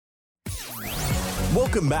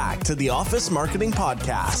Welcome back to the Office Marketing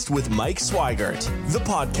Podcast with Mike Swigert, the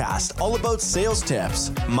podcast all about sales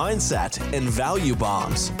tips, mindset, and value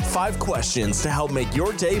bombs. 5 questions to help make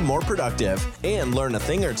your day more productive and learn a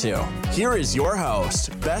thing or two. Here is your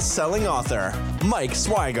host, best-selling author, Mike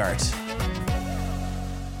Swigert.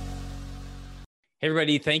 Hey,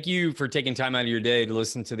 everybody. Thank you for taking time out of your day to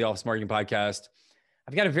listen to the Office Marketing Podcast.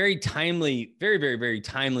 I've got a very timely, very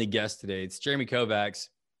timely guest today. It's Jeremy Kovacs.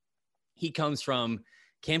 He comes from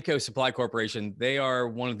Camco Supply Corporation. They are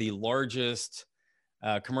one of the largest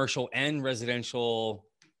commercial and residential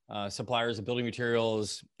suppliers of building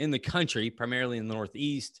materials in the country, primarily in the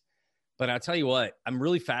Northeast. But I'll tell you what, I'm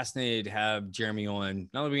really fascinated to have Jeremy on.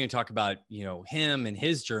 Not only are we going to talk about, him and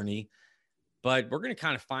his journey, but we're going to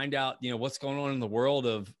kind of find out, what's going on in the world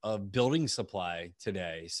of building supply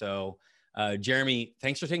today. So, Jeremy,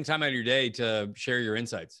 thanks for taking time out of your day to share your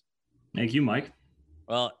insights. Thank you, Mike.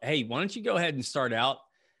 Well, hey, why don't you go ahead and start out?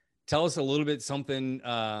 Tell us a little bit something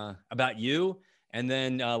about you, and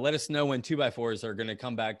then let us know when 2x4s are going to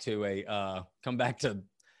come back to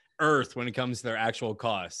earth when it comes to their actual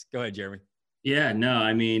costs. Go ahead, Jeremy. Yeah, no,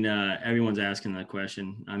 I mean, everyone's asking that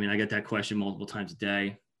question. I mean, I get that question multiple times a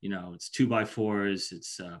day. It's 2x4s,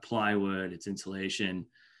 it's plywood, it's insulation.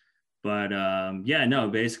 But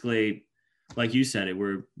basically, like you said,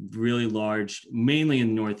 we're really large, mainly in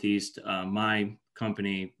the Northeast. My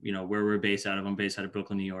company, where we're based out of, I'm based out of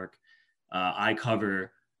Brooklyn, New York. I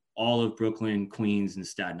cover all of Brooklyn, Queens, and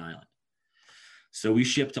Staten Island. So we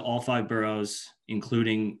ship to all 5 boroughs,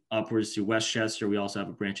 including upwards to Westchester. We also have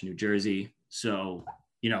a branch in New Jersey. So,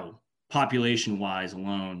 population wise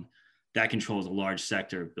alone, that controls a large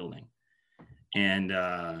sector of building. And,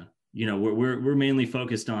 we're mainly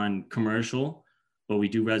focused on commercial, but we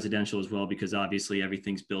do residential as well, because obviously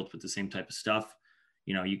everything's built with the same type of stuff.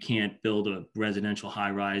 You can't build a residential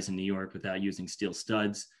high rise in New York without using steel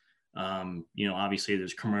studs. Obviously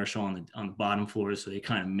there's commercial on the bottom floors, so they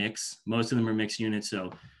kind of mix. Most of them are mixed units.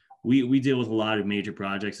 So we deal with a lot of major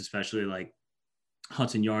projects, especially like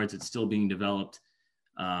Hudson Yards. It's still being developed.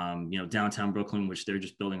 Downtown Brooklyn, which they're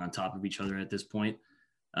just building on top of each other at this point.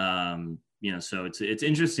 So it's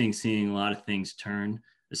interesting seeing a lot of things turn,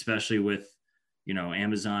 especially with,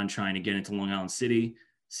 Amazon trying to get into Long Island City,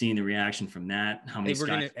 seeing the reaction from that.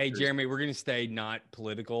 Jeremy, we're going to stay not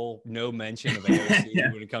political. No mention of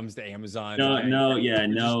AOC when it comes to Amazon.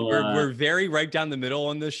 We're very right down the middle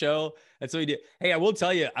on this show. That's what we do. Hey, I will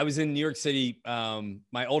tell you, I was in New York City.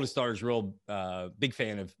 My oldest daughter's real big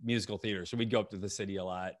fan of musical theater. So we'd go up to the city a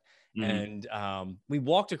lot. Mm-hmm. And we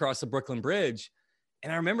walked across the Brooklyn Bridge.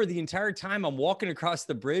 And I remember the entire time I'm walking across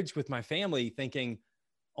the bridge with my family thinking,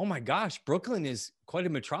 oh my gosh, Brooklyn is quite a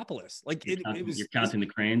metropolis. Like you're counting the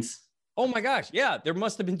cranes. Oh my gosh. Yeah. There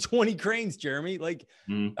must've been 20 cranes, Jeremy.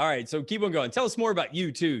 All right. So keep on going. Tell us more about you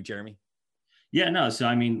too, Jeremy. Yeah, no. So,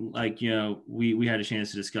 I mean, we had a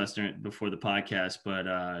chance to discuss before the podcast, but,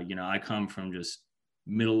 I come from just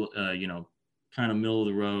middle, kind of middle of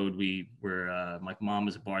the road. My mom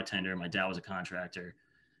was a bartender. My dad was a contractor.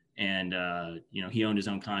 And, he owned his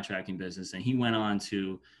own contracting business, and he went on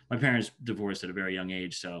my parents divorced at a very young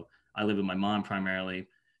age. So I lived with my mom primarily.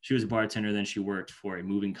 She was a bartender. Then she worked for a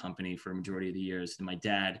moving company for a majority of the years. And my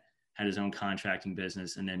dad had his own contracting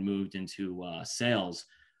business and then moved into sales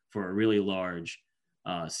for a really large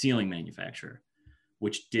ceiling manufacturer,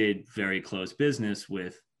 which did very close business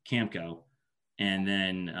with Camco. And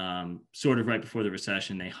then sort of right before the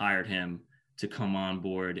recession, they hired him to come on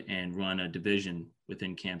board and run a division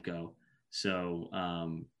within Camco. So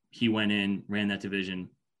he went in, ran that division.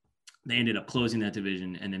 They ended up closing that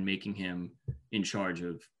division and then making him in charge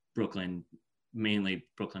of Brooklyn, mainly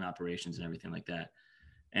Brooklyn operations and everything like that.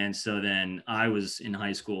 And so then I was in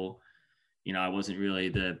high school. I wasn't really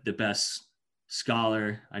the best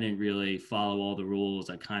scholar. I didn't really follow all the rules.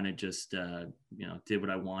 I kind of just, did what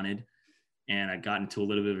I wanted. And I got into a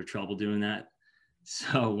little bit of trouble doing that.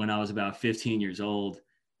 So when I was about 15 years old,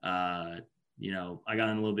 I got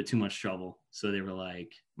in a little bit too much trouble. So they were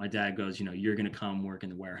like, my dad goes, you're going to come work in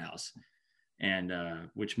the warehouse. And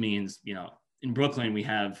which means, in Brooklyn, we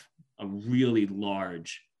have a really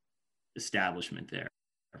large establishment there.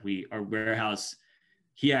 Our warehouse,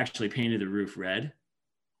 he actually painted the roof red,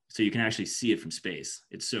 so you can actually see it from space.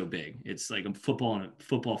 It's so big. It's like a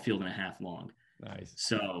football field and a half long. Nice.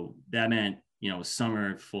 So that meant,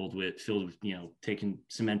 summer filled with, taking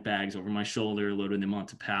cement bags over my shoulder, loading them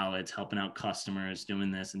onto pallets, helping out customers,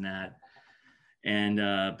 doing this and that. And,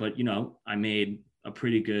 but, I made a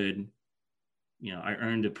pretty good, I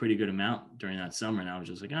earned a pretty good amount during that summer. And I was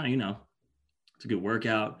just like, it's a good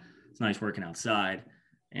workout. It's nice working outside.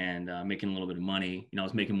 and making a little bit of money. I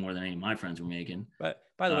was making more than any of my friends were making. But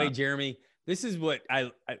by the way, Jeremy, this is what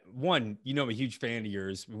I one, I'm a huge fan of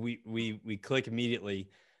yours. We click immediately,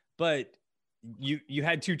 but you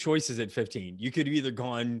had two choices at 15. You could have either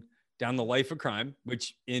gone down the life of crime,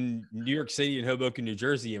 which in New York City and Hoboken, New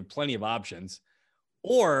Jersey, you have plenty of options,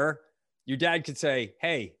 or your dad could say,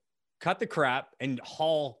 hey, cut the crap and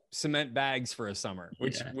haul cement bags for a summer,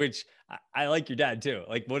 which I like your dad too.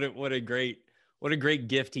 Like what a great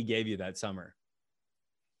gift he gave you that summer.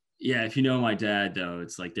 Yeah. If you know my dad though,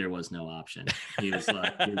 it's like, there was no option. He was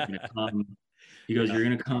like, you're going to come. He goes, you're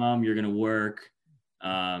going to come, you're going to work.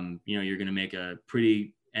 You're going to make a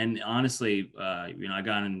pretty, and honestly, I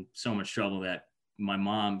got in so much trouble that my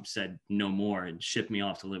mom said no more and shipped me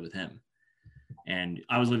off to live with him. And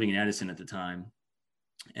I was living in Edison at the time.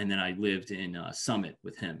 And then I lived in Summit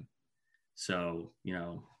with him. So,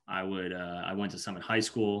 I went to Summit High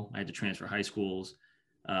School. I had to transfer high schools.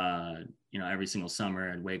 Every single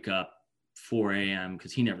summer I'd wake up 4 a.m.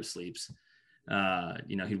 because he never sleeps.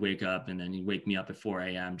 He'd wake up and then he'd wake me up at 4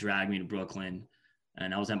 a.m., drag me to Brooklyn.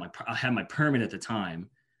 And I had my permit at the time.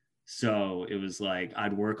 So it was like,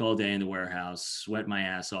 I'd work all day in the warehouse, sweat my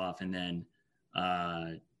ass off. And then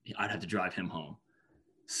I'd have to drive him home.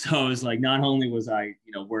 So it was like, not only was I,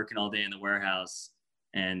 working all day in the warehouse,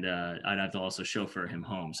 and I'd have to also chauffeur him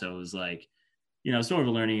home. So it was like, sort of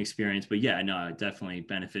a learning experience. But yeah, no, it definitely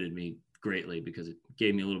benefited me greatly because it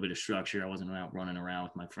gave me a little bit of structure. I wasn't out running around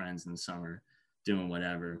with my friends in the summer doing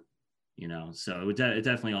whatever, So it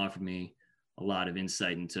definitely offered me a lot of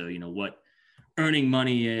insight into, what earning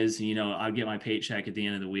money is. I'd get my paycheck at the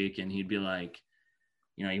end of the week and he'd be like,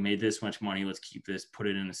 you made this much money, let's keep this, put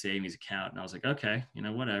it in a savings account. And I was like, okay,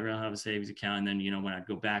 whatever, I'll have a savings account. And then, when I'd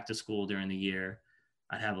go back to school during the year,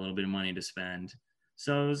 I'd have a little bit of money to spend.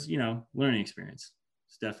 So it was, learning experience.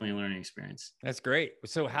 It's definitely a learning experience. That's great.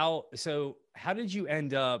 So how did you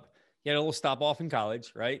end up, you had a little stop off in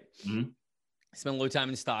college, right? Mm-hmm. Spent a little time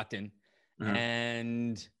in Stockton, uh-huh.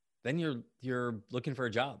 And then you're looking for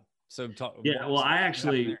a job. So I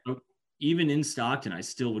actually, even in Stockton, I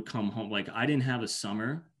still would come home. Like I didn't have a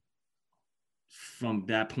summer from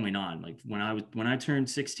that point on. Like when I turned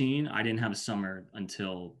 16, I didn't have a summer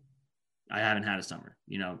until I haven't had a summer,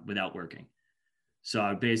 without working. So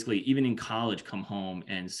I basically, even in college, come home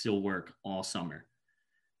and still work all summer.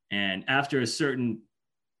 And after a certain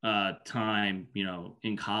time,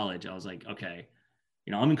 in college, I was like, okay,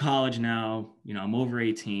 I'm in college now, I'm over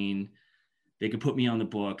 18. They could put me on the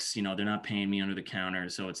books, they're not paying me under the counter.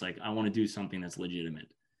 So it's like, I want to do something that's legitimate.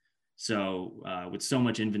 So with so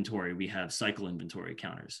much inventory, we have cycle inventory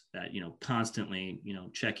counters that, constantly,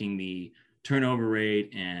 checking the turnover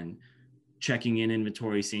rate and checking in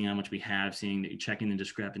inventory, seeing how much we have, checking the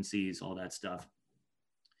discrepancies, all that stuff.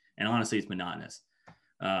 And honestly, it's monotonous.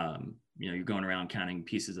 You're going around counting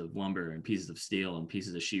pieces of lumber and pieces of steel and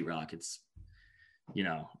pieces of sheetrock. It's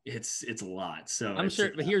a lot. So I'm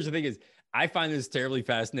sure, but here's the thing is, I find this terribly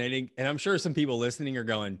fascinating. And I'm sure some people listening are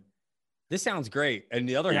going, this sounds great. And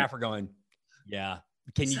the other half are going, yeah.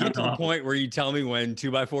 Can you get to the point where you tell me when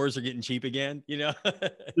 2x4s are getting cheap again?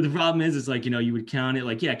 The problem is, it's like, you would count it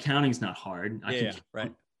like, yeah, counting's not hard.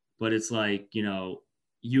 Right. But it's like,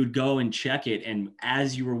 you'd go and check it. And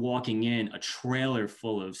as you were walking in, a trailer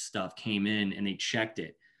full of stuff came in and they checked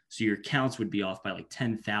it. So your counts would be off by like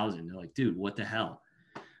 10,000. They're like, dude, what the hell?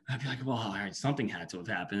 I'd be like, well, all right, something had to have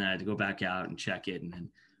happened. I had to go back out and check it. And then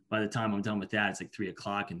by the time I'm done with that, it's like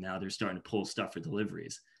 3:00. And now they're starting to pull stuff for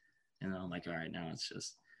deliveries. And I'm like, all right, now it's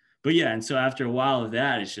just, but yeah. And so after a while of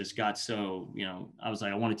that, it's just got so, I was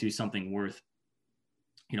like, I want to do something worth,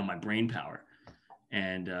 my brain power.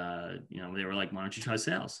 And, they were like, why don't you try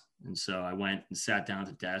sales? And so I went and sat down at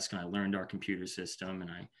the desk and I learned our computer system and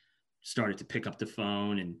I started to pick up the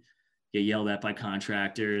phone and get yelled at by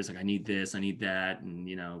contractors. Like, I need this, I need that. And,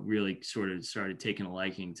 really sort of started taking a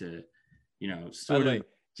liking to,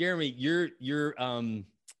 Jeremy,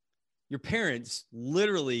 your parents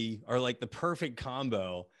literally are like the perfect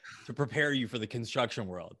combo to prepare you for the construction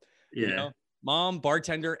world. Yeah. Mom,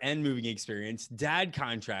 bartender and moving experience, dad,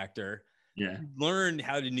 contractor. Yeah. You learned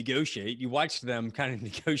how to negotiate. You watched them kind of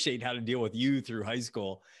negotiate how to deal with you through high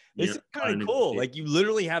school. This is kind of cool. Like you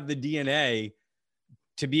literally have the DNA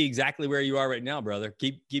to be exactly where you are right now, brother.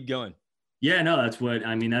 Keep going. Yeah, no, that's what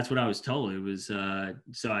I was told. It was,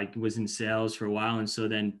 so I was in sales for a while. And so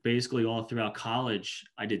then basically all throughout college,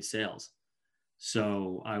 I did sales.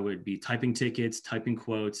 So I would be typing tickets, typing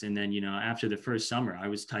quotes. And then, after the first summer, I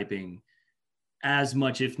was typing as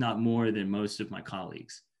much, if not more than most of my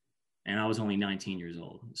colleagues. And I was only 19 years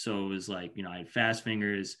old. So it was like, I had fast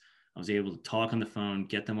fingers. I was able to talk on the phone,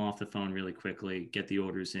 get them off the phone really quickly, get the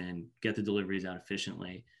orders in, get the deliveries out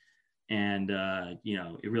efficiently. And,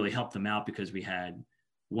 it really helped them out because we had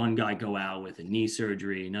one guy go out with a knee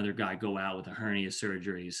surgery, another guy go out with a hernia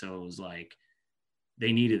surgery. So it was like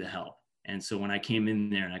they needed the help. And so when I came in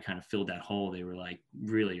there and I kind of filled that hole, they were like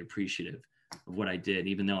really appreciative of what I did,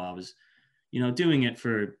 even though I was, doing it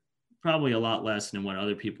for probably a lot less than what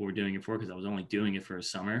other people were doing it for, because I was only doing it for a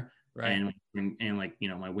summer. Right. And like,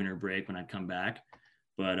 my winter break when I'd come back.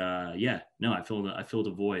 But I filled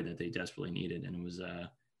a void that they desperately needed. And it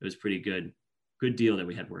was pretty good deal that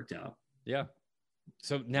we had worked out. Yeah.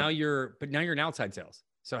 So now you're in outside sales.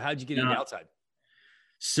 So how'd you get into outside?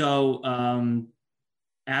 So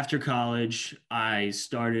after college, I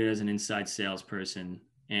started as an inside salesperson,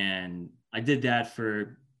 and I did that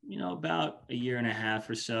for, about a year and a half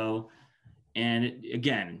or so. And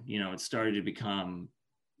it started to become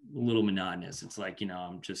a little monotonous. It's like,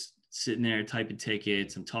 I'm just sitting there typing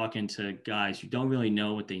tickets. I'm talking to guys who don't really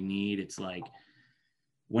know what they need. It's like,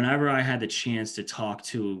 whenever I had the chance to talk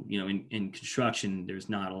to, in construction, there's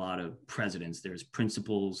not a lot of presidents, there's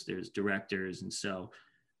principals, there's directors. And so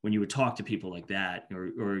when you would talk to people like that,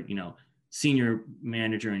 or senior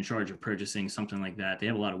manager in charge of purchasing, something like that, they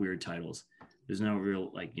have a lot of weird titles. There's no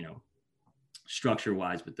real, structure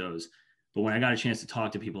wise with those. But when I got a chance to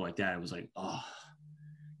talk to people like that, it was like, oh,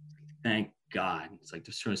 thank God. It's like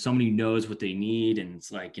somebody knows what they need. And it's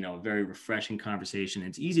like, a very refreshing conversation.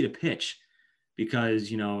 It's easy to pitch because,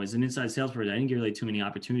 as an inside salesperson, I didn't get really too many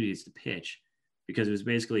opportunities to pitch because it was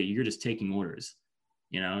basically, you're just taking orders.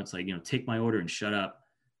 It's like, take my order and shut up.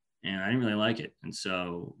 And I didn't really like it. And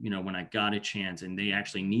so, when I got a chance, and they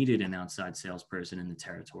actually needed an outside salesperson in the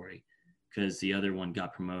territory because the other one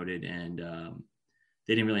got promoted, and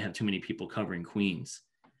they didn't really have too many people covering Queens.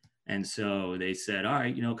 And so they said, all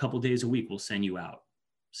right, a couple days a week, we'll send you out,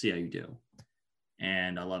 see how you do.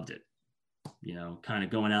 And I loved it, kind of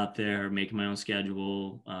going out there, making my own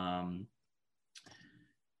schedule,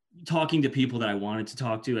 talking to people that I wanted to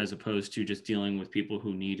talk to, as opposed to just dealing with people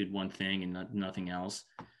who needed one thing and nothing else.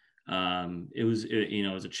 It was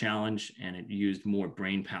a challenge, and it used more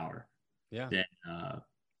brain power than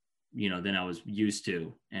I was used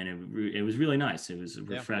to. And it was really nice. It was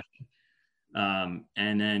refreshing. And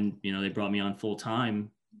then, they brought me on full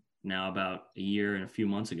time now about a year and a few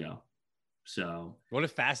months ago. So what a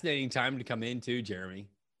fascinating time to come into, Jeremy.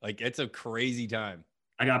 Like, it's a crazy time.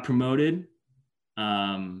 I got promoted.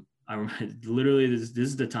 Literally this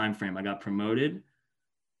is the time frame. I got promoted.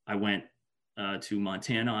 I went to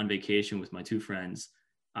Montana on vacation with my two friends.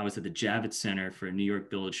 I was at the Javits Center for a New York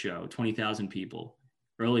Village show, 20,000 people,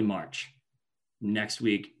 early March. Next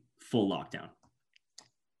week, full lockdown.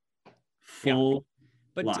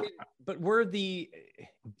 But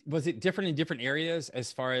was it different in different areas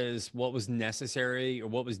as far as what was necessary or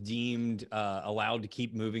what was deemed allowed to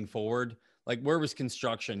keep moving forward? Like, where was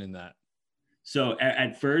construction in that? So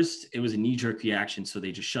at first it was a knee-jerk reaction. So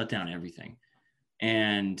they just shut down everything.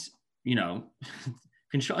 And,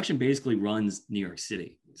 construction basically runs New York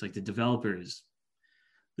City. It's like the developers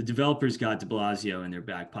got de Blasio in their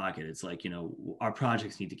back pocket. It's like, our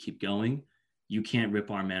projects need to keep going. You can't rip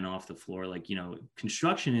our men off the floor. Like,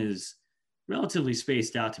 construction is relatively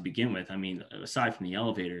spaced out to begin with. I mean, aside from the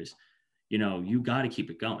elevators, you got to keep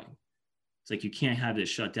it going. It's like, you can't have this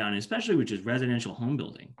shut down, and especially with just residential home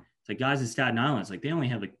building. It's like guys in Staten Island, it's like they only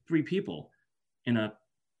have like 3 people in a,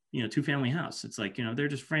 2-family house. It's like, they're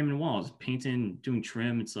just framing walls, painting, doing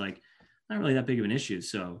trim. It's like not really that big of an issue.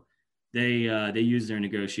 So they use their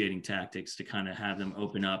negotiating tactics to kind of have them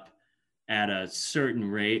open up at a certain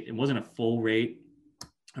rate. It wasn't a full rate.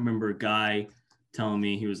 I remember a guy telling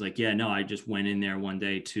me, he was like, yeah, no, I just went in there one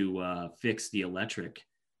day to fix the electric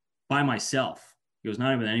by myself. He goes,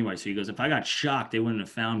 not even anyway. So he goes, if I got shocked, they wouldn't have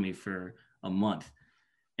found me for a month.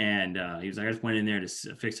 And he was like, I just went in there to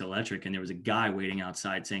fix the electric. And there was a guy waiting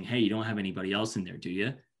outside saying, hey, you don't have anybody else in there, do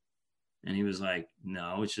you? And he was like,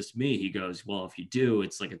 no, it's just me. He goes, well, if you do,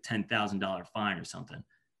 it's like a $10,000 fine or something.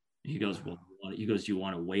 And he goes, well, do you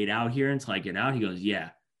want to wait out here until I get out? He goes, yeah.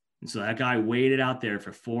 And so that guy waited out there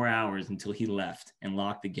for 4 hours until he left and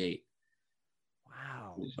locked the gate.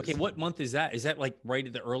 Wow. Okay. What month is that? Is that like right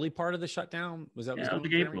at the early part of the shutdown? Was that? Yeah, it was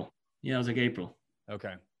like April. Yeah, it was like April.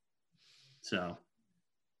 Okay. So.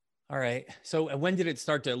 All right. So when did it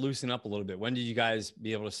start to loosen up a little bit? When did you guys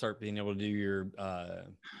be able to start being able to do your,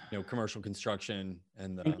 commercial construction?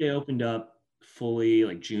 And I think they opened up fully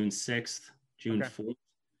like June 6th, June 4th.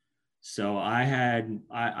 So I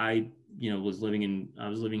was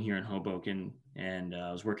living here in Hoboken, and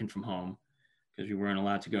I was working from home because we weren't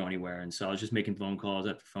allowed to go anywhere. And so I was just making phone calls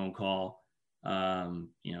after phone call,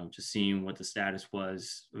 just seeing what the status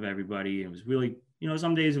was of everybody. It was really,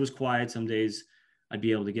 some days it was quiet. Some days I'd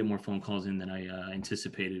be able to get more phone calls in than I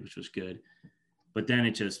anticipated, which was good. But then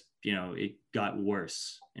it just, it got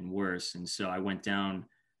worse and worse. And so I went down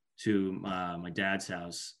to my dad's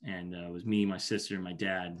house, and it was me, my sister, and my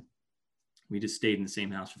dad. We just stayed in the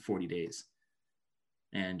same house for 40 days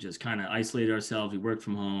and just kind of isolated ourselves. We worked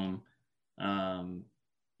from home,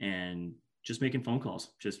 and just making phone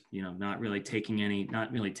calls, just, not really taking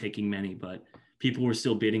many, but people were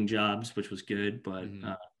still bidding jobs, which was good, but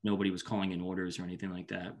nobody was calling in orders or anything like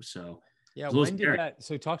that. So yeah, when did that?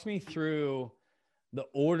 So talk to me through the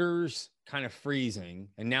orders kind of freezing,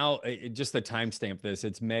 and now just the timestamp this,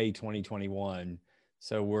 it's May 2021.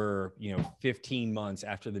 So we're, 15 months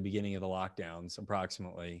after the beginning of the lockdowns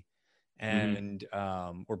approximately, and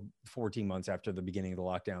or 14 months after the beginning of the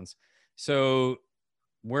lockdowns. So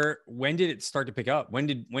when did it start to pick up? When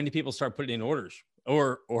did people start putting in orders?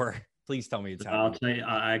 Or please tell me it's happening. I'll tell you,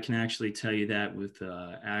 I can actually tell you that with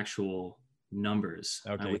actual numbers.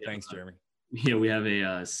 Okay, thanks, Jeremy. Yeah, we have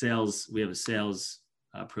a sales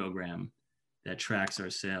program that tracks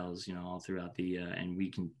our sales, all throughout the and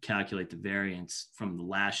we can calculate the variance from the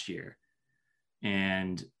last year.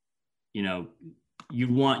 And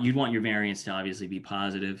you'd want your variance to obviously be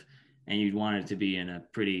positive, and you'd want it to be in a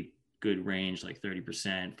pretty good range, like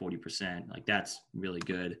 30%, 40%. Like that's really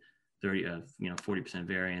good. 40%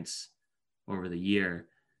 variance over the year.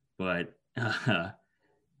 But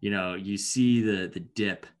you see the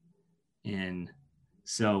dip in.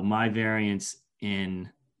 So my variance in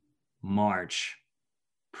March,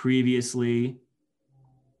 previously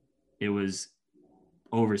it was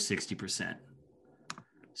over 60%.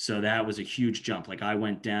 So that was a huge jump. Like I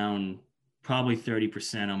went down probably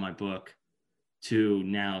 30% on my book to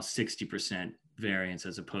now 60% variance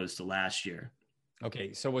as opposed to last year.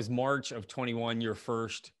 Okay. So was March of 21 your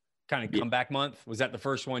first kind of comeback month? Was that the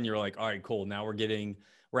first one you're like, all right, cool, now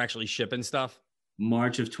we're actually shipping stuff?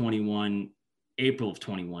 March of 21, April of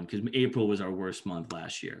 21, because April was our worst month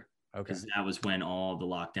last year. Okay. Because that was when all the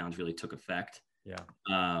lockdowns really took effect. Yeah.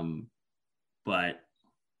 But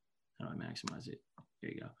how do I maximize it? There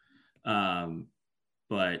you go.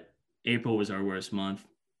 But April was our worst month.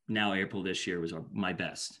 Now April this year was my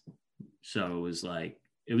best. So it was like,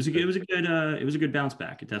 it was a good bounce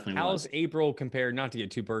back. It definitely was. How's April compare, not to get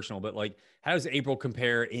too personal, but like, how does April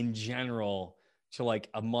compare in general to like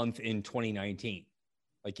a month in 2019?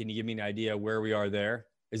 Like, can you give me an idea where we are there?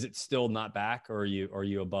 Is it still not back, or are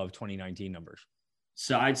you above 2019 numbers?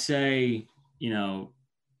 So I'd say, in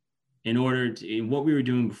what we were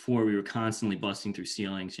doing before, we were constantly busting through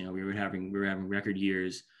ceilings. We were having record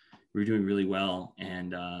years. We were doing really well.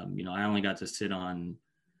 And, I only got to sit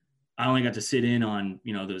in on,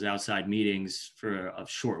 those outside meetings for a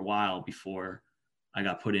short while before I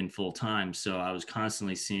got put in full time. So I was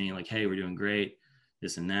constantly seeing like, hey, we're doing great,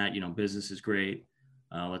 this and that, business is great.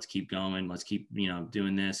 Let's keep going. Let's keep,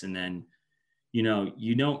 doing this. And then,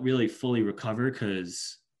 you don't really fully recover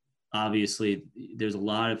because obviously there's a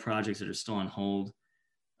lot of projects that are still on hold.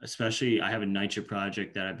 Especially I have a NYCHA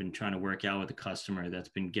project that I've been trying to work out with a customer that's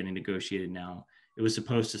been getting negotiated now. It was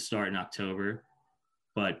supposed to start in October,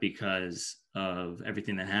 but because of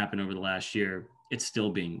everything that happened over the last year, it's still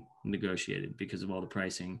being negotiated because of all the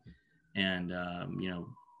pricing and,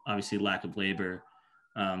 obviously lack of labor,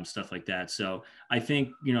 stuff like that. So I think,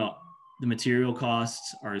 the material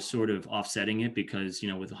costs are sort of offsetting it because,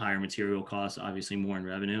 with higher material costs, obviously more in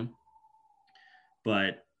revenue.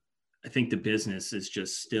 But I think the business is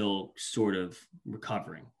just still sort of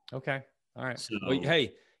recovering. Okay. All right. So, well,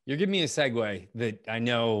 hey, you're giving me a segue that I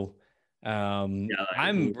know. I'm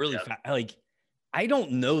really like, I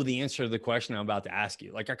don't know the answer to the question I'm about to ask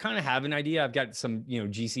you. Like, I kind of have an idea. I've got some,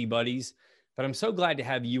 GC buddies, but I'm so glad to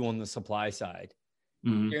have you on the supply side.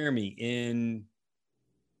 Jeremy, in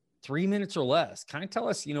 3 minutes or less, kind of tell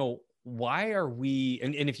us, why are we,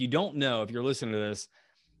 and if you don't know, if you're listening to this,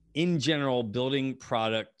 in general, building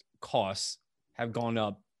product costs have gone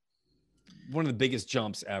up one of the biggest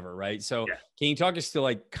jumps ever, right? So Can you talk us to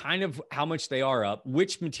like kind of how much they are up,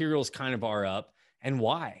 which materials kind of are up, and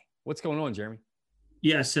why? What's going on, Jeremy?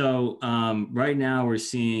 Yeah, so right now we're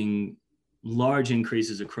seeing large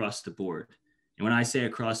increases across the board. And when I say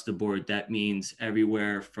across the board, that means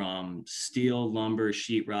everywhere from steel, lumber,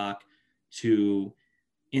 sheetrock to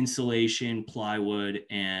insulation, plywood,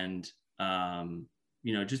 and,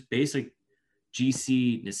 just basic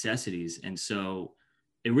GC necessities. And so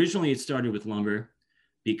originally it started with lumber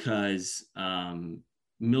because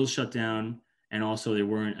mills shut down, and also there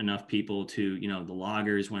weren't enough people to, the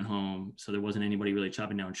loggers went home. So there wasn't anybody really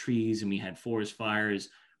chopping down trees, and we had forest fires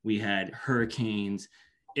We had hurricanes.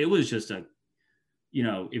 It was just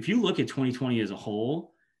if you look at 2020 as a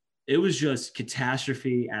whole, it was just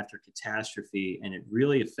catastrophe after catastrophe. And it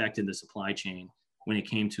really affected the supply chain when it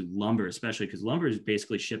came to lumber, especially because lumber is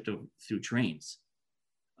basically shipped through trains.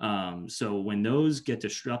 So when those get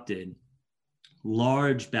disrupted,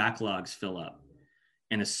 large backlogs fill up.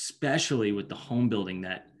 And especially with the home building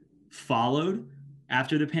that followed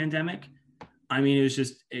after the pandemic, I mean,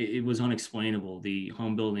 it was unexplainable. The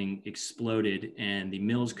home building exploded and the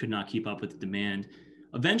mills could not keep up with the demand.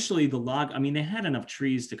 Eventually they had enough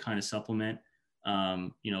trees to kind of supplement,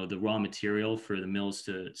 the raw material for the mills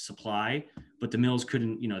to supply, but the mills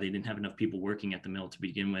couldn't, they didn't have enough people working at the mill to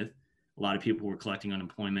begin with. A lot of people were collecting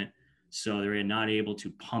unemployment. So they were not able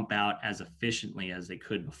to pump out as efficiently as they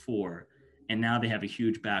could before. And now they have a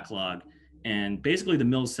huge backlog. And basically the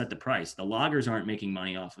mills set the price. The loggers aren't making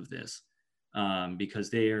money off of this because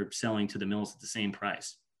they are selling to the mills at the same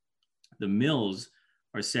price. The mills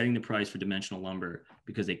are setting the price for dimensional lumber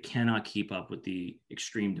because they cannot keep up with the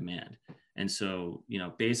extreme demand. And so,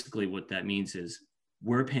 basically what that means is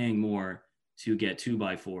we're paying more to get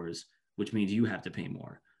 2x4s, which means you have to pay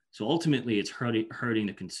more. So ultimately it's hurting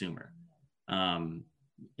the consumer.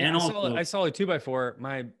 And also, I saw a 2x4.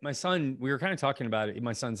 My son, we were kind of talking about it.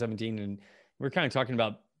 My son's 17, and we were kind of talking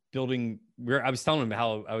about building. I was telling him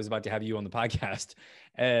how I was about to have you on the podcast,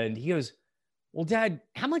 and he goes, "Well, Dad,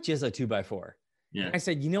 how much is a 2x4?" Yeah. And I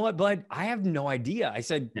said, "You know what, bud? I have no idea." I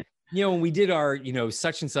said, when we did our,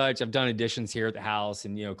 such and such, I've done additions here at the house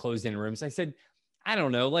and closed in rooms. I said, I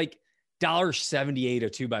don't know, like $1.78 a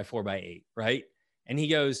 2x4x8, right? And he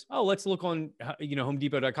goes, "Oh, let's look on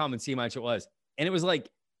HomeDepot.com and see how much it was." And it was like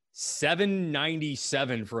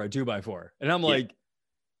 $7.97 for a 2x4. And I'm like,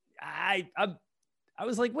 I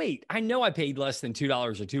was like, wait, I know I paid less than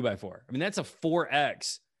 $2 a 2x4. I mean, that's a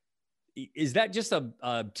 4X. Is that just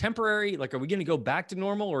a temporary, like, are we going to go back to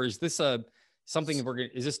normal, or is this something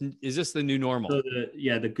is this the new normal? So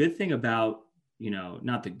the good thing about,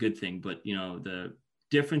 not the good thing, but, the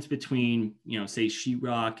difference between, say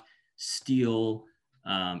sheetrock, steel,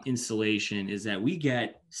 insulation is that we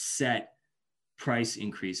get set price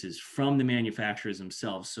increases from the manufacturers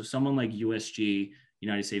themselves. So someone like USG,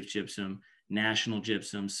 United States Gypsum, National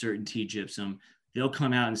Gypsum, Certainty Gypsum, they'll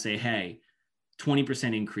come out and say, hey,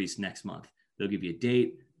 20% increase next month. They'll give you a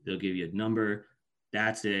date, they'll give you a number.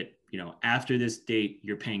 That's it. After this date,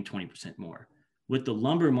 you're paying 20% more. With the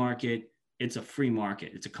lumber market, it's a free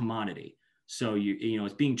market. It's a commodity. So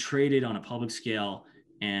it's being traded on a public scale.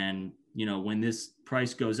 And, when this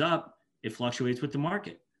price goes up, it fluctuates with the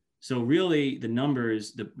market. So really the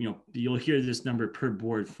numbers, you'll hear this number per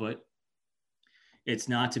board foot. It's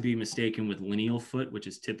not to be mistaken with lineal foot, which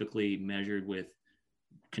is typically measured with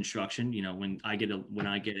construction. When I get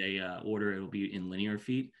a order, it'll be in linear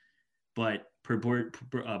feet, but per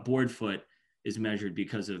board foot is measured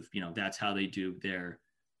because of, that's how they do their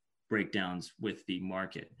breakdowns with the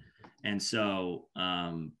market. And so,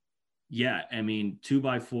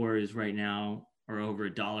 2x4s right now are over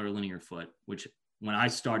 $1 a linear foot, which when I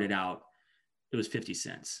started out, it was 50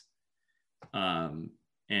 cents.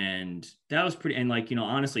 And that was pretty, and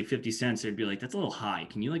honestly, 50 cents, they'd be like, that's a little high.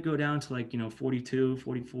 Can you go down to 42,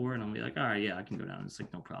 44? And I'll be like, all right, yeah, I can go down. It's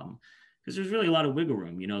no problem. Because there's really a lot of wiggle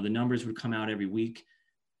room. The numbers would come out every week.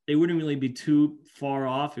 They wouldn't really be too far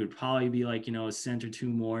off. It would probably be a cent or two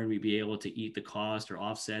more, and we'd be able to eat the cost or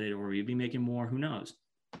offset it, or we'd be making more, who knows?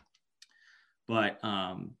 But,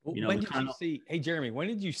 when did you see, hey, Jeremy, when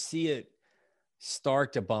did you see it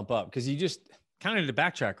start to bump up? Because you just kind of to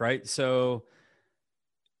backtrack, right? So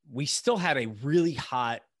we still had a really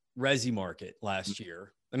hot resi market last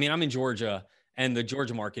year. I mean, I'm in Georgia, and the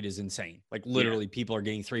Georgia market is insane. Like literally people are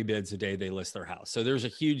getting 3 bids a day. They list their house. So there's a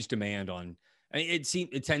huge demand on,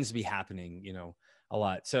 it tends to be happening, a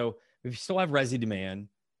lot. So we still have resi demand.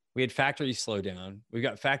 We had factories slow down. We've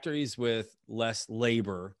got factories with less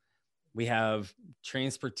labor. We have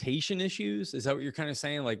transportation issues. Is that what you're kind of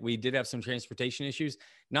saying? Like we did have some transportation issues,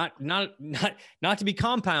 not to be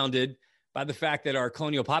compounded by the fact that our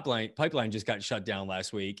Colonial pipeline just got shut down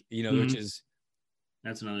last week, which is,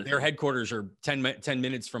 that's another their thing. headquarters are 10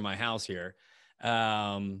 minutes from my house here.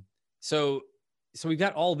 So we've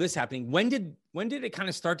got all this happening. When did it kind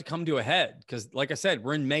of start to come to a head? Because like I said,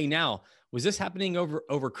 we're in May now. Was this happening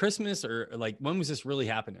over Christmas, or when was this really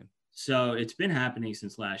happening? So it's been happening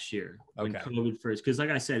since last year when COVID first, because like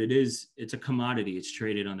I said, it's a commodity. It's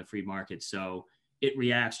traded on the free market. So it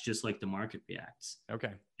reacts just like the market reacts.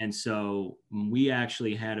 Okay. And so we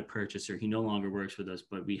actually had a purchaser. He no longer works with us,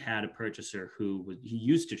 but we had a purchaser he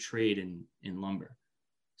used to trade in lumber.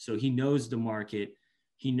 So he knows the market.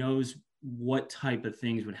 He knows what type of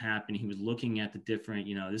things would happen. He was looking at the different,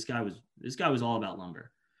 this guy was all about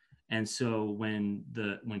lumber. And so when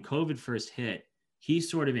COVID first hit, he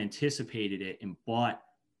sort of anticipated it and bought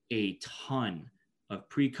a ton of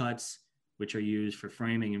pre-cuts, which are used for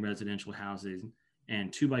framing in residential houses,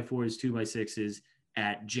 and 2x4s, 2x6s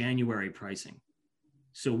at January pricing.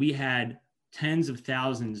 So we had tens of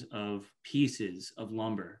thousands of pieces of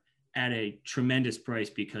lumber at a tremendous price,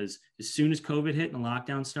 because as soon as COVID hit and the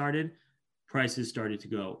lockdown started, prices started to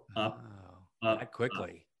go up, that quickly.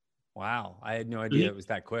 Up. Wow. I had no idea it was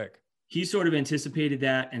that quick. He sort of anticipated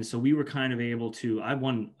that. And so we were kind of able to, I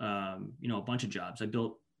won, a bunch of jobs. I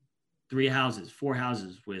built 4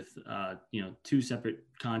 houses with, 2 separate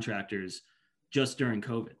contractors just during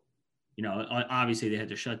COVID. Obviously they had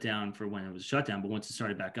to shut down for when it was shut down, but once it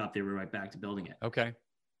started back up, they were right back to building it. Okay.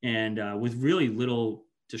 And with really little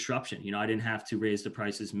disruption, I didn't have to raise the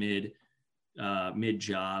prices mid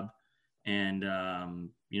job. And,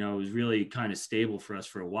 it was really kind of stable for us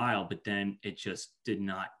for a while, but then it just did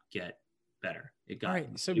not get better. It got all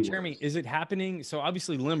right. So worse. Jeremy, is it happening? So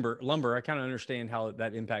obviously lumber, I kind of understand how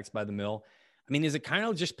that impacts by the mill. I mean, is it kind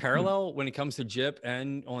of just parallel when it comes to gyp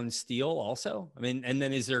and on steel also? I mean, and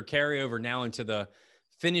then is there carryover now into the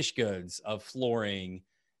finished goods of flooring?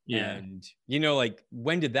 Yeah. And, like,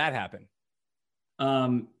 when did that happen?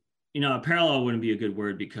 Parallel wouldn't be a good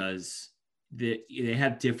word, because they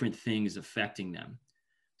have different things affecting them.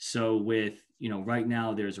 So with, right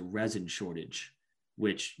now there's a resin shortage,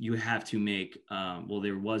 which you have to make,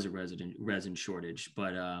 there was a resin shortage,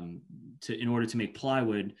 but in order to make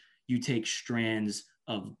plywood, you take strands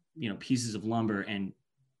of, pieces of lumber and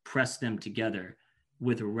press them together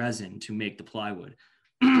with a resin to make the plywood.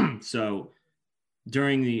 So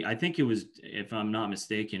during I think it was, if I'm not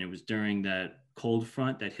mistaken, it was during that cold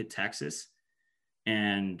front that hit Texas,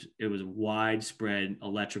 and it was a widespread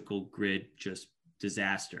electrical grid just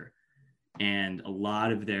disaster. And a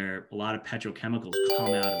lot of petrochemicals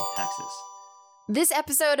come out of Texas. This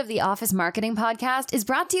episode of the Office Marketing Podcast is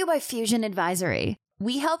brought to you by Fusion Advisory.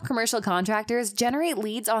 We help commercial contractors generate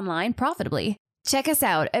leads online profitably. Check us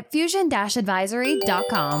out at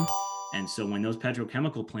fusion-advisory.com. And so when those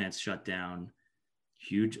petrochemical plants shut down,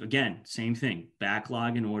 huge, again, same thing,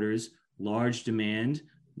 backlog in orders, large demand,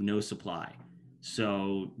 no supply.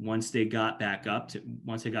 So once they got back up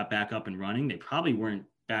and running, they probably weren't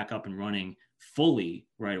back up and running fully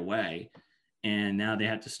right away. And now they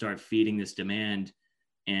have to start feeding this demand.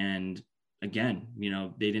 And again,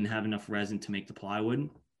 they didn't have enough resin to make the plywood.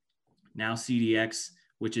 Now CDX,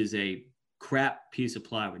 which is a crap piece of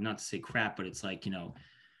plywood, not to say crap, but it's like,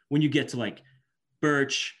 when you get to like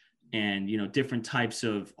birch and, different types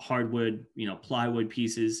of hardwood, plywood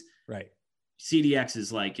pieces, right? CDX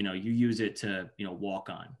is like, you use it to, walk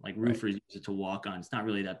on, like roofers use it to walk on. It's not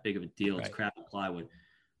really that big of a deal. It's crappy plywood,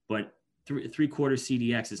 but 3/4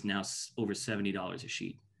 CDX is now over $70 a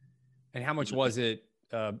sheet. And how much was it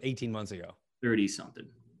 18 months ago? 30 something.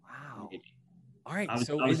 Wow. Maybe. All right. I was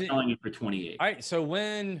selling it for 28. All right. So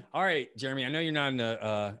all right, Jeremy, I know you're not an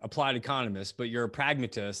applied economist, but you're a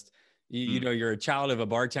pragmatist. You're a child of a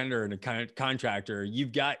bartender and a contractor.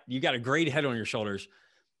 You've got a great head on your shoulders.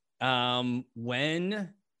 Get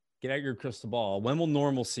out your crystal ball, when will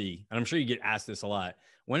normalcy, and I'm sure you get asked this a lot,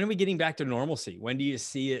 when are we getting back to normalcy? When do you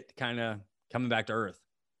see it kind of coming back to earth?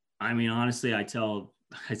 I mean, honestly, I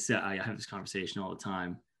have this conversation all the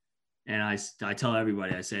time, and I tell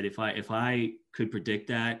everybody, I said, if I could predict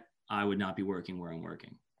that, I would not be working where I'm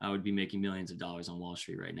working. I would be making millions of dollars on Wall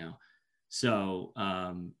Street right now. So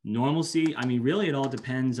normalcy, I mean, really, it all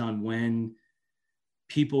depends on when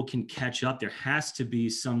people can catch up. There has to be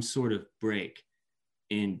some sort of break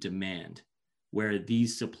in demand where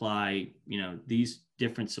these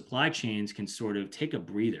different supply chains can sort of take a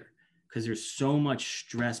breather, because there's so much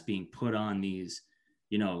stress being put on these,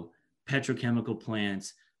 petrochemical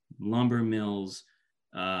plants, lumber mills,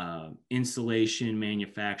 insulation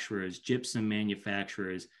manufacturers, gypsum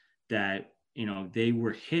manufacturers, that, they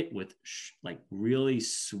were hit with really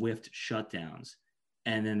swift shutdowns.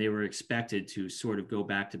 And then they were expected to sort of go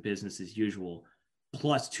back to business as usual,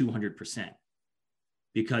 plus 200%.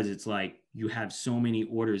 Because it's like you have so many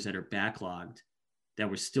orders that are backlogged that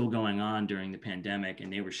were still going on during the pandemic,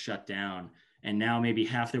 and they were shut down. And now maybe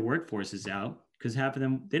half their workforce is out, because half of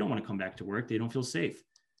them, they don't want to come back to work. They don't feel safe.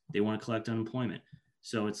 They want to collect unemployment.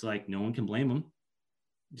 So it's like, no one can blame them.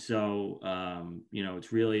 So,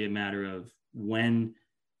 it's really a matter of when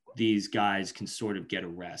these guys can sort of get a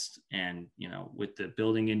rest. And, with the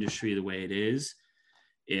building industry the way it is,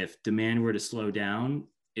 if demand were to slow down,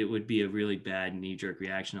 it would be a really bad knee-jerk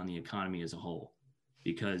reaction on the economy as a whole.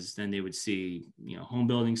 because then they would see, home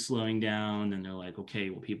building slowing down, and they're like, okay,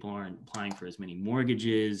 well, people aren't applying for as many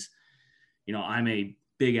mortgages. I'm a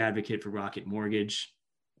big advocate for Rocket Mortgage.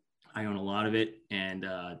 I own a lot of it, and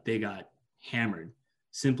they got hammered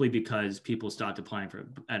simply because people stopped applying for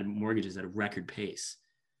mortgages at a record pace,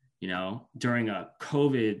 during a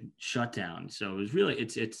COVID shutdown. So it was really,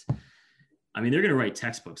 they're going to write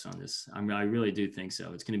textbooks on this. I really do think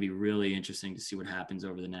so. It's going to be really interesting to see what happens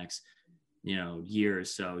over the next, year or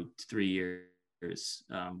so, 3 years,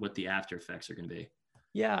 what the after effects are going to be.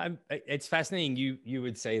 Yeah. It's fascinating. You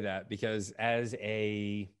would say that, because as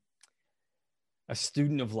a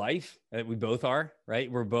student of life that we both are,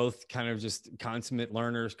 right? We're both kind of just consummate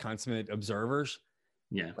learners, consummate observers.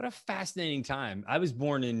 Yeah. What a fascinating time. I was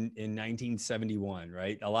born in 1971,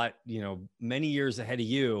 right? A lot, many years ahead of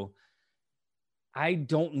you. I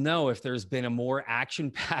don't know if there's been a more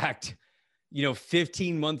action-packed,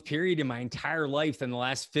 15-month period in my entire life than the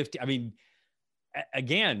last 50. I mean,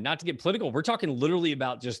 again, not to get political, we're talking literally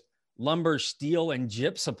about just lumber, steel, and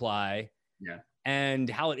gyps supply. Yeah. And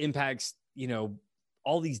how it impacts,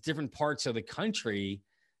 all these different parts of the country,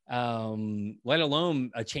 let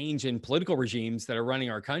alone a change in political regimes that are running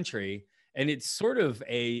our country. And it's sort of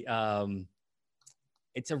it's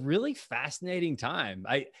a really fascinating time.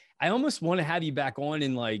 I almost want to have you back on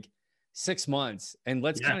in like 6 months, and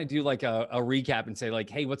let's kind of do like a recap and say like,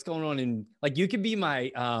 hey, what's going on? And like, you could be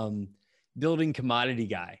my building commodity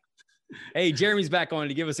guy. Hey, Jeremy's back on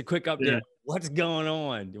to give us a quick update. Yeah. What's going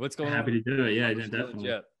on? Happy to do it. Yeah,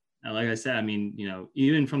 definitely. Like I said,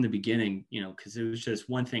 even from the beginning, because it was just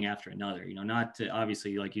one thing after another, not to,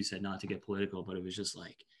 obviously, like you said, not to get political, but it was just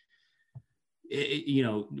like,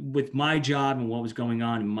 with my job and what was going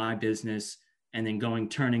on in my business, and then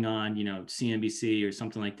turning on, CNBC or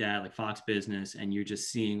something like that, like Fox Business, and you're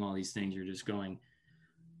just seeing all these things. You're just going,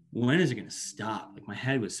 when is it going to stop? Like, my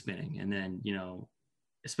head was spinning. And then,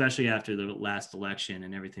 especially after the last election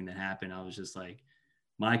and everything that happened, I was just like,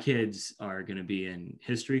 my kids are going to be in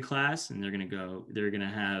history class, and they're going to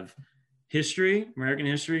have history, American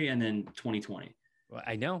history, and then 2020. Well,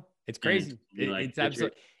 I know, it's crazy.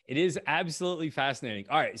 It is absolutely fascinating.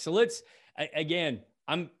 All right. So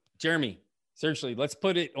Jeremy, seriously, let's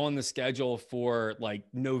put it on the schedule for like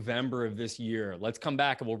November of this year. Let's come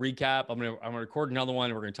back and we'll recap. I'm going to record another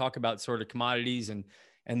one. We're going to talk about sort of commodities and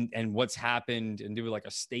what's happened, and do like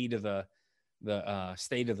a state of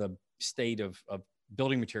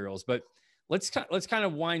building materials. But let's kind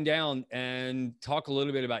of wind down and talk a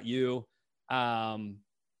little bit about you. Tell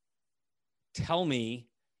me,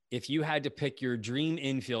 if you had to pick your dream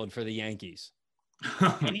infield for the Yankees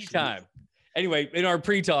anytime. Anyway, in our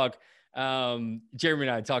pre-talk, Jeremy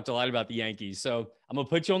and I talked a lot about the Yankees. So I'm going to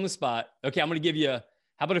put you on the spot. Okay. I'm going to give you, how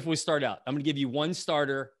about if we start out? I'm going to give you one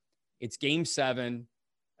starter. It's Game 7.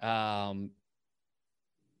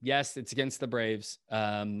 Yes, it's against the Braves,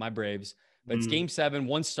 my Braves, but it's Game 7,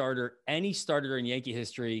 one starter, any starter in Yankee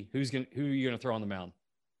history. Who are you going to throw on the mound?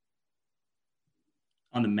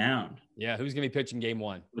 On the mound? Yeah. Who's going to be pitching Game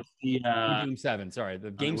 1? Game 7. Sorry.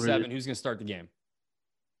 The Game 7. Who's going to start the game?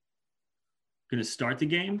 Going to start the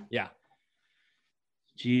game? Yeah.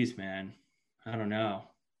 Jeez, man. I don't know.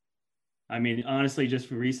 Honestly, just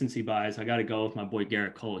for recency bias, I got to go with my boy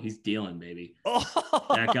Garrett Cole. He's dealing, baby.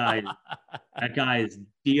 That guy is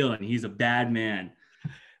dealing. He's a bad man.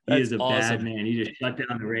 He is a bad man. He just shut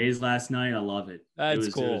down the Rays last night. I love it. That's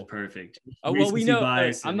cool. It was perfect. Well, we know.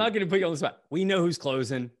 I'm not going to put you on the spot. We know who's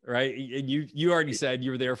closing, right? You already said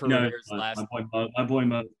you were there for Ramirez last. My boy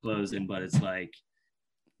Mo's closing, but it's like,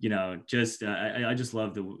 I just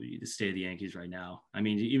love the state of the Yankees right now.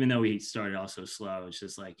 Even though he started off so slow, it's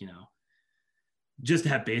just like, just to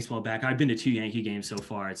have baseball back. I've been to 2 Yankee games so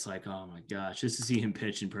far. It's like, oh my gosh, just to see him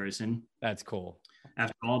pitch in person. That's cool.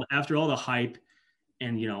 After all the hype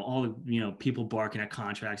and, all the, people barking at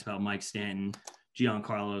contracts about Mike Stanton,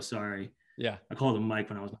 Giancarlo, sorry. Yeah. I called him Mike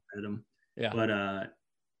when I was mad at him. Yeah. But,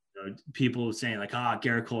 people saying like,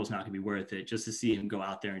 Garrett Cole's not going to be worth it, just to see him go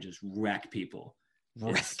out there and just wreck people.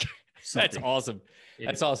 That's awesome.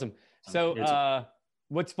 That's awesome. So,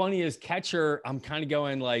 what's funny is catcher, I'm kind of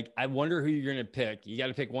going like, I wonder who you're going to pick. You got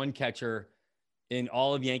to pick one catcher in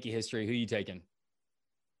all of Yankee history. Who are you taking?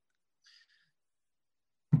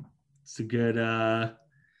 It's a good,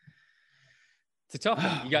 it's a tough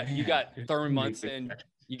one. You got Thurman Munson.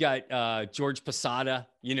 You got George Posada.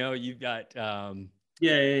 You've got.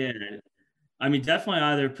 Yeah. Definitely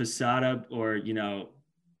either Posada or, you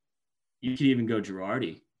could even go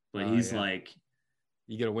Girardi, but he's like,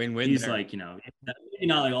 you get a win-win. He's there. like, maybe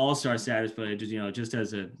not like all-star status, but just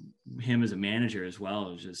as him as a manager as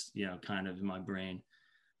well is just, kind of in my brain.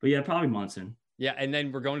 But yeah, probably Munson. Yeah, and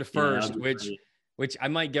then we're going to Yeah, first, which I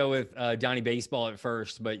might go with Donnie Baseball at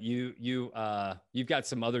first, but you've got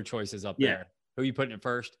some other choices up there. Who are you putting at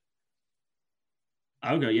first?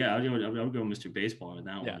 I would go. Yeah, I would go Mr. Baseball with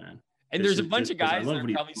that one, man. And there's a bunch of guys that are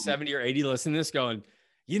probably 70 or 80 listening to this going,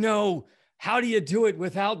 how do you do it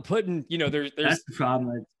without putting, there's that's the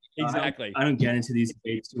problem. Exactly. I don't get into these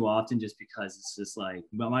debates too often just because it's just like,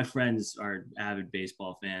 but my friends are avid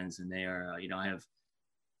baseball fans and they are, I have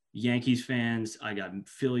Yankees fans, I got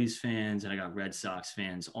Phillies fans, and I got Red Sox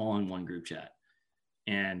fans all in one group chat.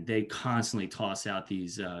 And they constantly toss out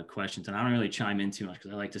these questions, and I don't really chime in too much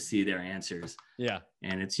because I like to see their answers. Yeah.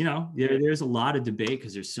 And it's, there's a lot of debate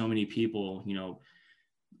because there's so many people,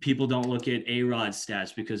 people don't look at A-Rod's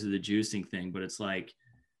stats because of the juicing thing, but it's like,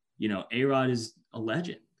 A-Rod is a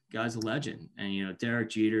legend. Guy's a legend. And, Derek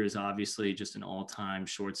Jeter is obviously just an all-time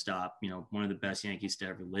shortstop, one of the best Yankees to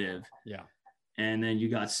ever live. Yeah. And then you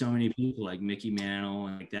got so many people like Mickey Mantle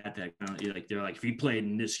and like that like, they're like, if he played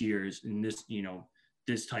in this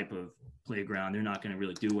this type of playground, they're not going to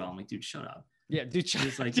really do well. I'm like, dude, shut up. Yeah. Dude,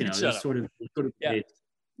 it's like, dude, this sort of yeah.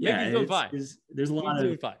 There's a lot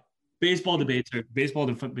of baseball debates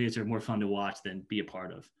are more fun to watch than be a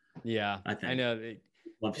part of. Yeah. I think. I know.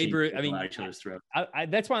 Each other's throat.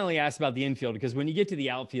 That's why I only asked about the infield, because when you get to the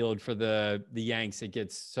outfield for the Yanks, it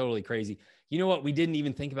gets totally crazy. You know what? We didn't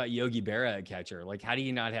even think about Yogi Berra at catcher. Like, how do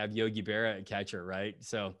you not have Yogi Berra at catcher, right?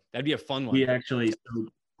 So that'd be a fun one. We actually,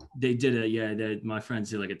 they did it. Yeah, my friends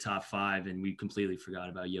did like a top 5, and we completely forgot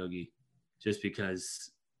about Yogi, just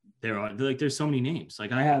because there's so many names.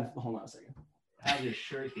 Like hold on a second. I have this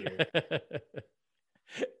shirt here.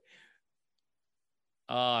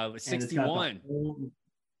 61.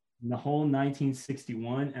 The whole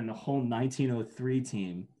 1961 and the whole 1903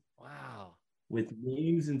 team. Wow. With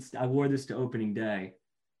names, and I wore this to opening day.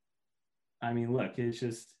 I mean, look, it's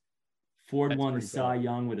just Ford won the Cy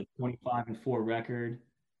Young with a 25-4 record.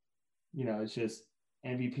 It's just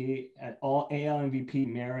MVP at all AL MVP.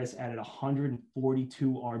 Maris added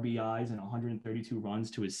 142 RBIs and 132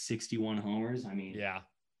 runs to his 61 homers. I mean, yeah,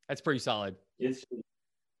 that's pretty solid. It's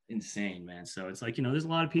insane, man. So it's like, there's a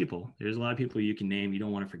lot of people. There's a lot of people you can name. You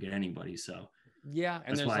don't want to forget anybody. So yeah,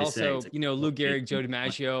 and there's also Lou Gehrig, Joe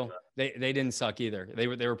DiMaggio. They didn't suck either. They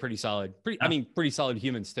were pretty solid. Pretty solid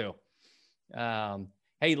humans too.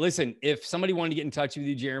 Hey, listen, if somebody wanted to get in touch with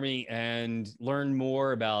you, Jeremy, and learn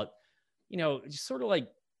more about, just sort of like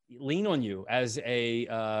lean on you as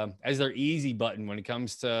their easy button when it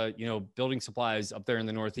comes to, building supplies up there in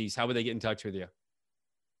the Northeast, how would they get in touch with you?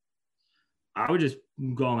 I would just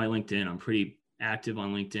go on my LinkedIn. I'm pretty active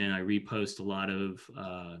on LinkedIn. I repost a lot of,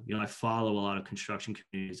 I follow a lot of construction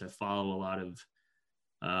communities. I follow a lot of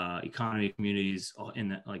economy communities in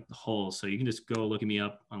the whole. So you can just go look at me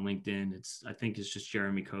up on LinkedIn. I think it's just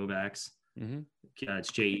Jeremy Kovacs. Mm-hmm.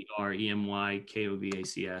 It's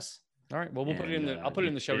JeremyKovacs. All right. Well, we'll put it in I'll put it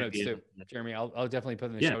in the show notes too, Jeremy. I'll definitely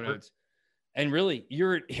put it in the show notes. And really,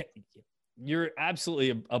 you're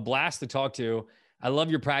absolutely a blast to talk to. I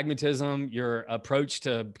love your pragmatism, your approach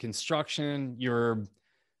to construction. You're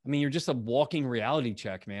just a walking reality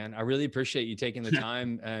check, man. I really appreciate you taking the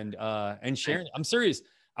time and sharing. I'm serious.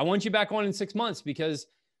 I want you back on in 6 months because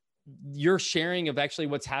your sharing of actually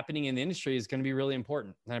what's happening in the industry is going to be really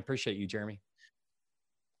important. And I appreciate you, Jeremy.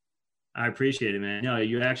 I appreciate it, man. No,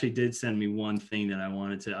 you actually did send me one thing that I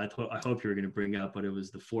wanted to, I hope you were going to bring up, but it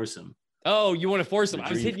was the foursome. Oh, you want to foursome? I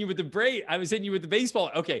was hitting you with the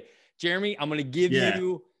baseball. Okay. Jeremy, I'm going to give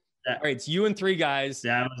you, all right, it's you and 3 guys.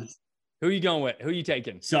 Who are you going with? Who are you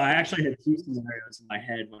taking? So I actually had 2 scenarios in my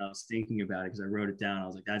head when I was thinking about it because I wrote it down. I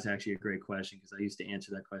was like, that's actually a great question because I used to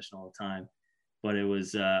answer that question all the time. But it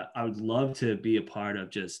was, I would love to be a part of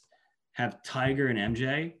just have Tiger and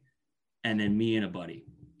MJ and then me and a buddy.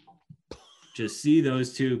 Just see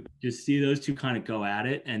those two kind of go at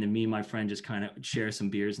it. And then me and my friend just kind of share some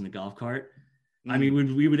beers in the golf cart. I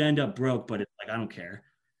mean, we would end up broke, but it's like, I don't care.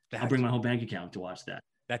 I'll bring my whole bank account to watch that.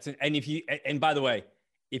 And by the way,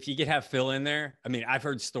 if you could have Phil in there, I mean, I've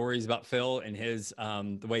heard stories about Phil and his,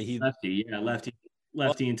 the way he lefty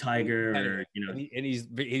and Tiger, and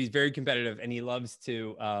he's very competitive and he loves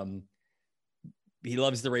to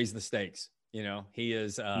raise the stakes. He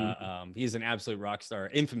is he's an absolute rock star,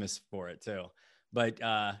 infamous for it too. But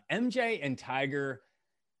MJ and Tiger,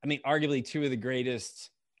 I mean, arguably 2 of the greatest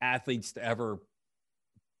athletes to ever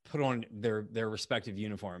put on their respective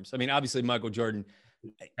uniforms. I mean, obviously Michael Jordan.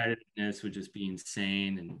 Competitiveness would just be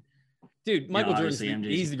insane. And dude, Michael Jordan,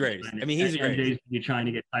 he's the greatest. I mean, he's the greatest. You're trying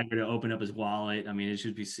to get Tiger to open up his wallet. I mean, it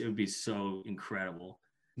would be so incredible.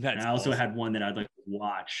 And I also had one that I'd like to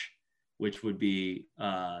watch, which would be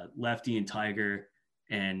Lefty and Tiger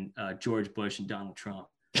and George Bush and Donald Trump.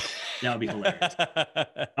 That would be hilarious.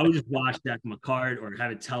 I would just watch that from a cart or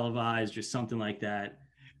have it televised or something like that.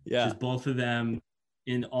 Yeah. Just both of them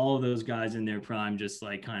in all of those guys in their prime, just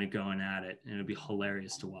like kind of going at it. And it'd be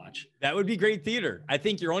hilarious to watch. That would be great theater. I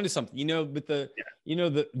think you're onto something, you know, but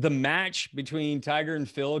the match between Tiger and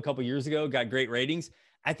Phil a couple years ago got great ratings.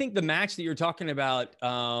 I think the match that you're talking about,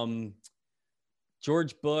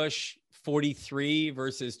 George Bush 43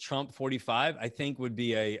 versus Trump 45, I think would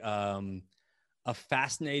be a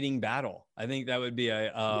fascinating battle. I think that would be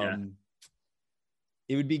it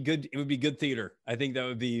would be good. It would be good theater. I think it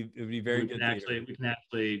would be very good theater. We can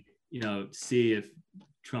actually, you know, see if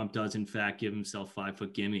Trump does in fact give himself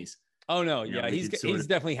 5-foot gimmies. Oh no. You know, he's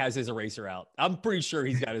definitely has his eraser out. I'm pretty sure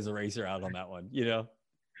he's got his eraser out on that one, you know?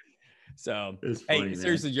 So, funny,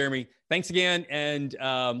 seriously, Jeremy, thanks again. And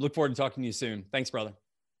look forward to talking to you soon. Thanks, brother.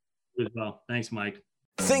 Well, thanks, Mike.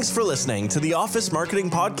 Thanks for listening to the Office Marketing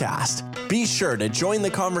Podcast. Be sure to join the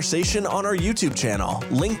conversation on our YouTube channel,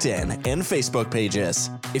 LinkedIn, and Facebook pages.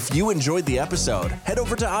 If you enjoyed the episode, head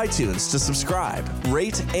over to iTunes to subscribe,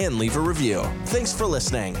 rate, and leave a review. Thanks for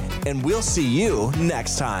listening, and we'll see you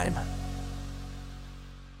next time.